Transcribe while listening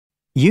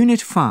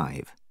Unit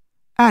 5.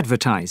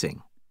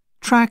 Advertising.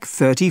 Track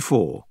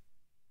 34.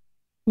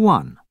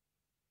 1.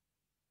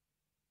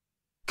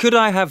 Could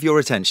I have your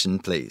attention,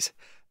 please?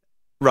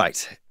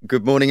 Right.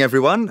 Good morning,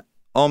 everyone.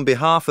 On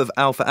behalf of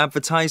Alpha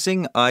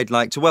Advertising, I'd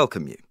like to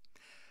welcome you.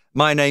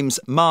 My name's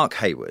Mark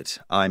Hayward.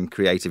 I'm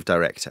Creative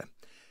Director.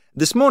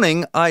 This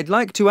morning, I'd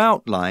like to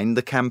outline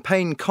the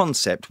campaign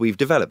concept we've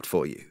developed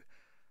for you.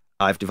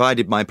 I've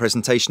divided my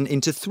presentation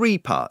into 3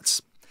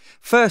 parts.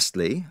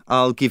 Firstly,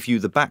 I'll give you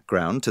the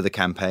background to the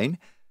campaign.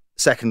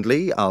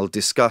 Secondly, I'll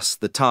discuss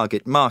the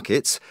target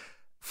markets.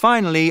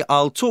 Finally,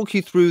 I'll talk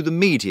you through the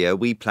media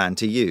we plan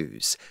to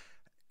use.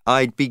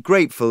 I'd be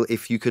grateful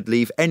if you could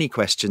leave any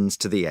questions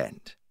to the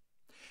end.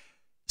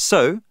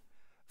 So,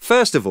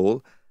 first of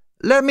all,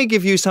 let me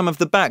give you some of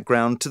the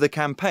background to the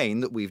campaign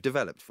that we've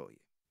developed for you.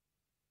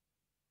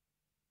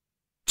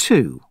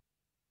 2.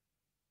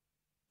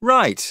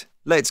 Right,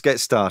 let's get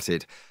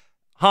started.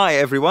 Hi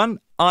everyone,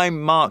 I'm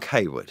Mark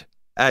Hayward.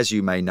 As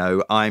you may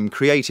know, I'm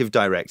Creative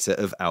Director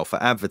of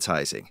Alpha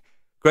Advertising.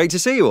 Great to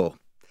see you all.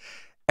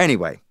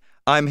 Anyway,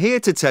 I'm here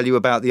to tell you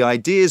about the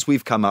ideas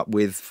we've come up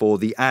with for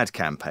the ad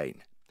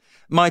campaign.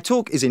 My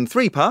talk is in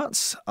 3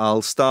 parts.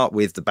 I'll start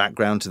with the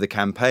background to the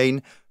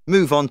campaign,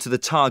 move on to the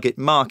target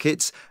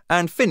markets,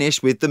 and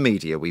finish with the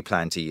media we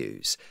plan to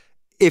use.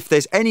 If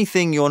there's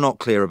anything you're not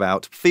clear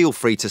about, feel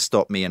free to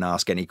stop me and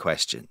ask any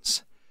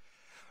questions.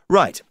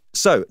 Right,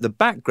 so the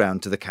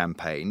background to the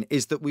campaign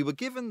is that we were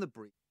given the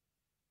brief.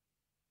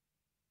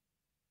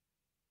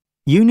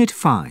 Unit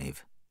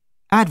 5.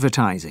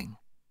 Advertising.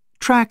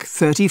 Track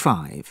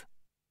 35.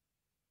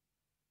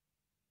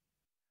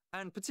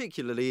 And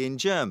particularly in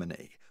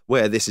Germany,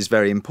 where this is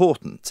very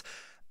important.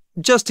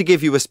 Just to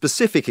give you a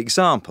specific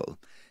example,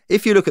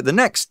 if you look at the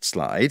next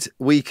slide,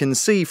 we can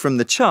see from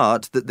the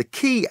chart that the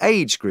key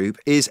age group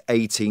is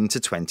 18 to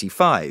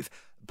 25,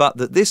 but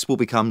that this will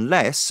become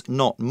less,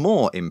 not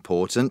more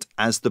important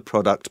as the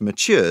product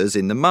matures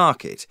in the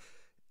market.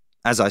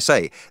 As I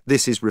say,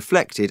 this is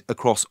reflected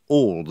across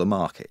all the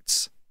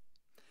markets.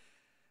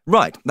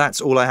 Right,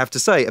 that's all I have to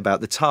say about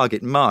the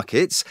target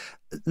markets.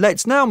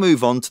 Let's now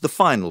move on to the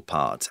final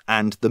part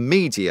and the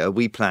media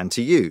we plan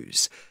to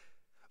use.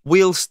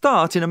 We'll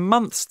start in a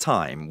month's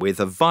time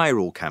with a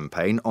viral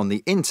campaign on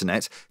the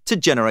internet to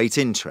generate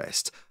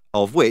interest,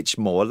 of which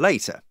more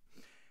later.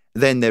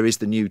 Then there is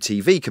the new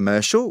TV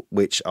commercial,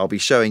 which I'll be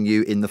showing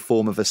you in the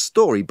form of a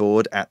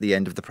storyboard at the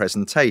end of the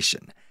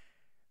presentation.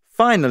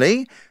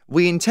 Finally,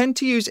 we intend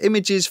to use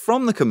images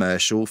from the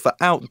commercial for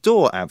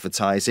outdoor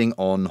advertising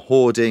on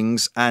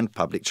hoardings and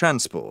public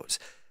transport.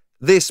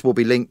 This will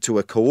be linked to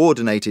a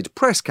coordinated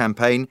press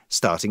campaign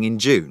starting in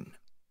June.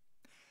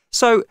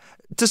 So,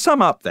 to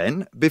sum up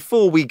then,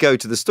 before we go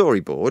to the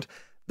storyboard,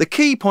 the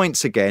key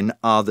points again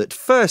are that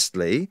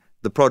firstly,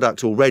 the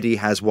product already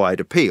has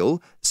wide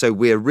appeal, so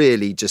we're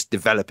really just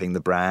developing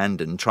the brand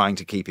and trying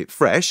to keep it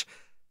fresh.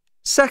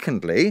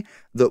 Secondly,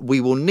 that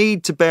we will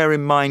need to bear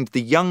in mind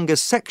the younger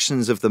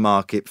sections of the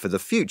market for the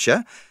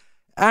future.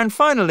 And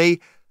finally,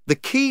 the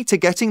key to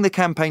getting the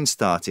campaign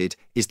started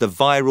is the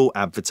viral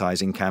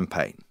advertising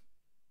campaign.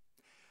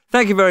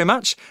 Thank you very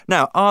much.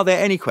 Now, are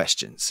there any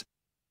questions?